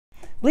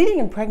Bleeding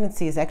in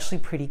pregnancy is actually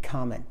pretty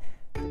common.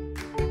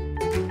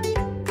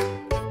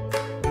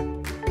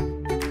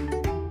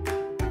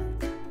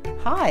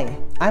 Hi,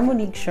 I'm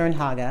Monique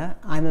Schoenhage.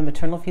 I'm a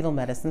maternal fetal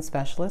medicine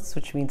specialist,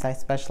 which means I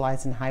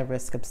specialize in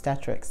high-risk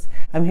obstetrics.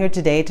 I'm here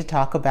today to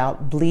talk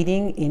about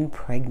bleeding in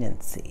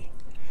pregnancy.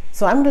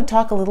 So I'm going to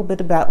talk a little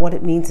bit about what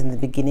it means in the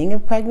beginning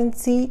of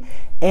pregnancy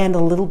and a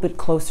little bit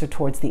closer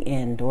towards the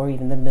end or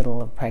even the middle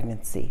of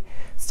pregnancy.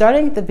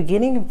 Starting at the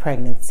beginning of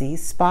pregnancy,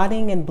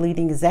 spotting and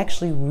bleeding is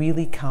actually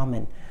really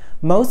common.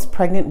 Most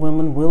pregnant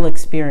women will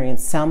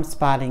experience some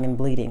spotting and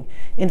bleeding.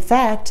 In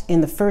fact,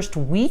 in the first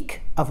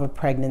week of a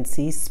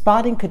pregnancy,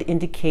 spotting could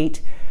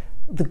indicate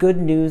the good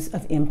news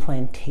of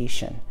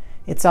implantation.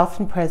 It's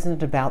often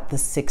present about the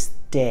 6th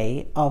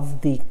day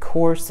of the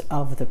course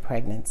of the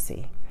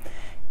pregnancy.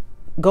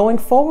 Going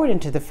forward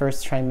into the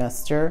first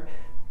trimester,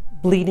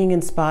 bleeding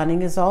and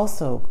spotting is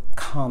also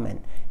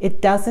common.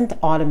 It doesn't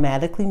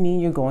automatically mean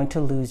you're going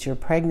to lose your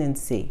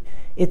pregnancy.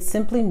 It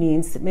simply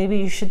means that maybe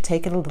you should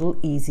take it a little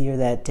easier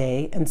that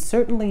day, and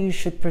certainly you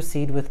should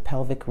proceed with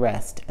pelvic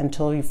rest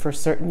until you're for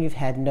certain you've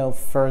had no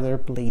further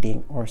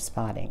bleeding or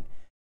spotting.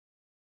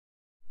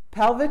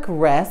 Pelvic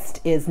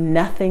rest is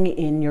nothing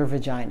in your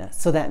vagina.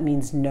 So that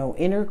means no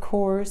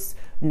intercourse,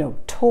 no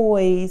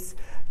toys,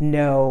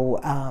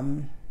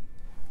 no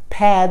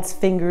pads,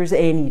 fingers,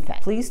 anything.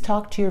 Please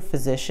talk to your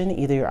physician,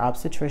 either your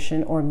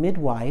obstetrician or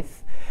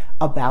midwife,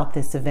 about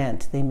this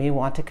event. They may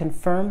want to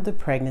confirm the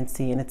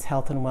pregnancy and its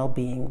health and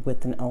well-being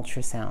with an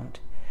ultrasound.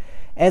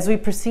 As we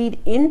proceed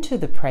into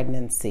the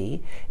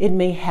pregnancy, it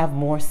may have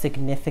more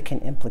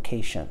significant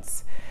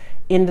implications.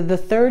 Into the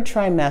 3rd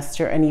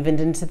trimester and even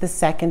into the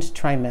 2nd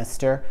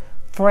trimester,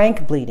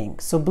 frank bleeding,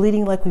 so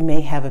bleeding like we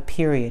may have a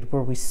period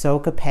where we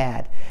soak a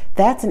pad,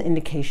 that's an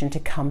indication to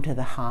come to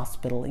the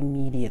hospital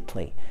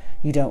immediately.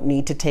 You don't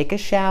need to take a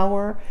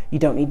shower. You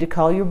don't need to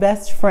call your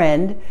best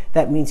friend.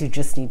 That means you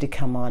just need to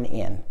come on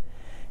in.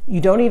 You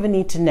don't even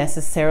need to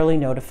necessarily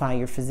notify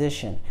your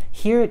physician.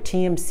 Here at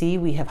TMC,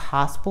 we have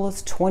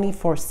hospitalists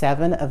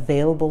 24/7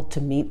 available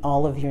to meet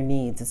all of your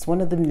needs. It's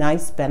one of the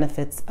nice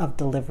benefits of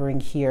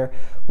delivering here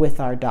with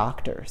our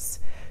doctors.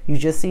 You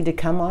just need to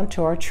come on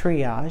to our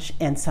triage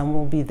and someone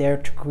will be there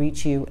to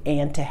greet you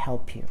and to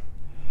help you.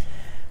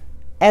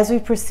 As we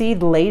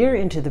proceed later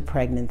into the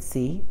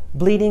pregnancy,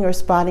 bleeding or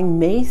spotting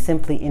may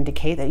simply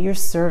indicate that your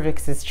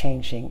cervix is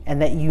changing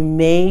and that you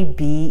may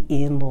be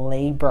in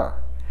labor.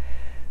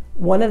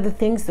 One of the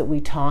things that we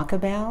talk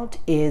about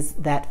is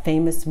that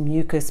famous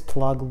mucus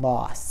plug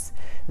loss.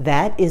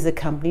 That is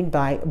accompanied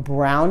by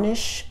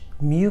brownish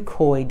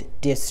mucoid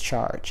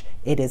discharge.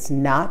 It is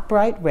not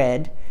bright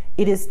red,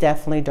 it is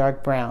definitely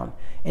dark brown,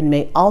 and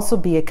may also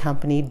be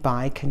accompanied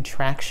by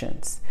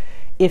contractions.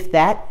 If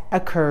that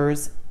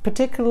occurs,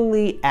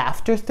 particularly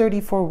after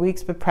 34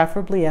 weeks, but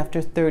preferably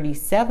after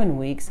 37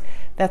 weeks,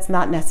 that's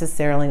not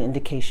necessarily an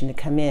indication to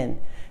come in.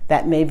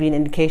 That may be an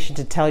indication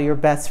to tell your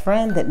best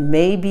friend that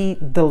maybe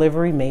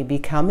delivery may be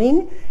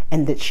coming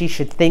and that she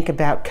should think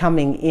about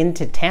coming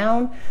into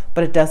town,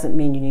 but it doesn't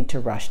mean you need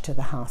to rush to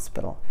the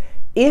hospital.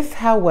 If,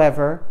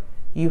 however,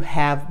 you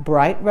have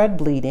bright red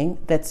bleeding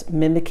that's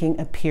mimicking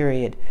a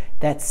period,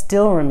 that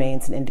still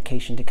remains an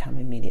indication to come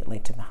immediately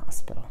to the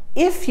hospital.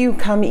 If you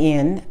come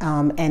in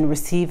and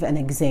receive an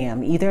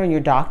exam, either in your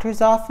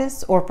doctor's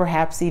office or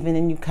perhaps even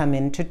when you come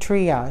into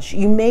triage,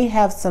 you may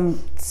have some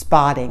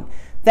spotting.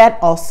 That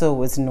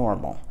also is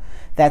normal.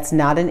 That's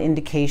not an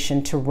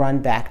indication to run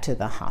back to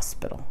the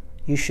hospital.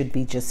 You should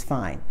be just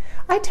fine.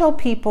 I tell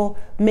people,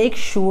 make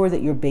sure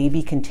that your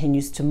baby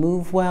continues to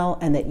move well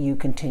and that you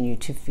continue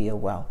to feel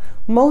well.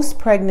 Most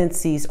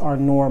pregnancies are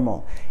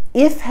normal.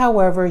 If,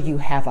 however, you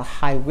have a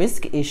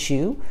high-risk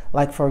issue,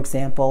 like for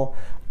example,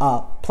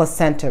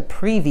 placenta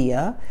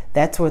previa,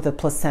 that's where the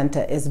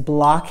placenta is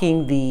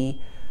blocking the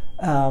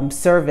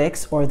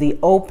cervix or the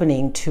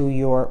opening to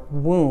your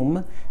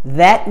womb,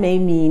 that may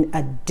mean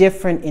a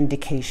different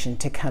indication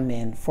to come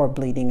in for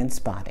bleeding and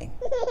spotting.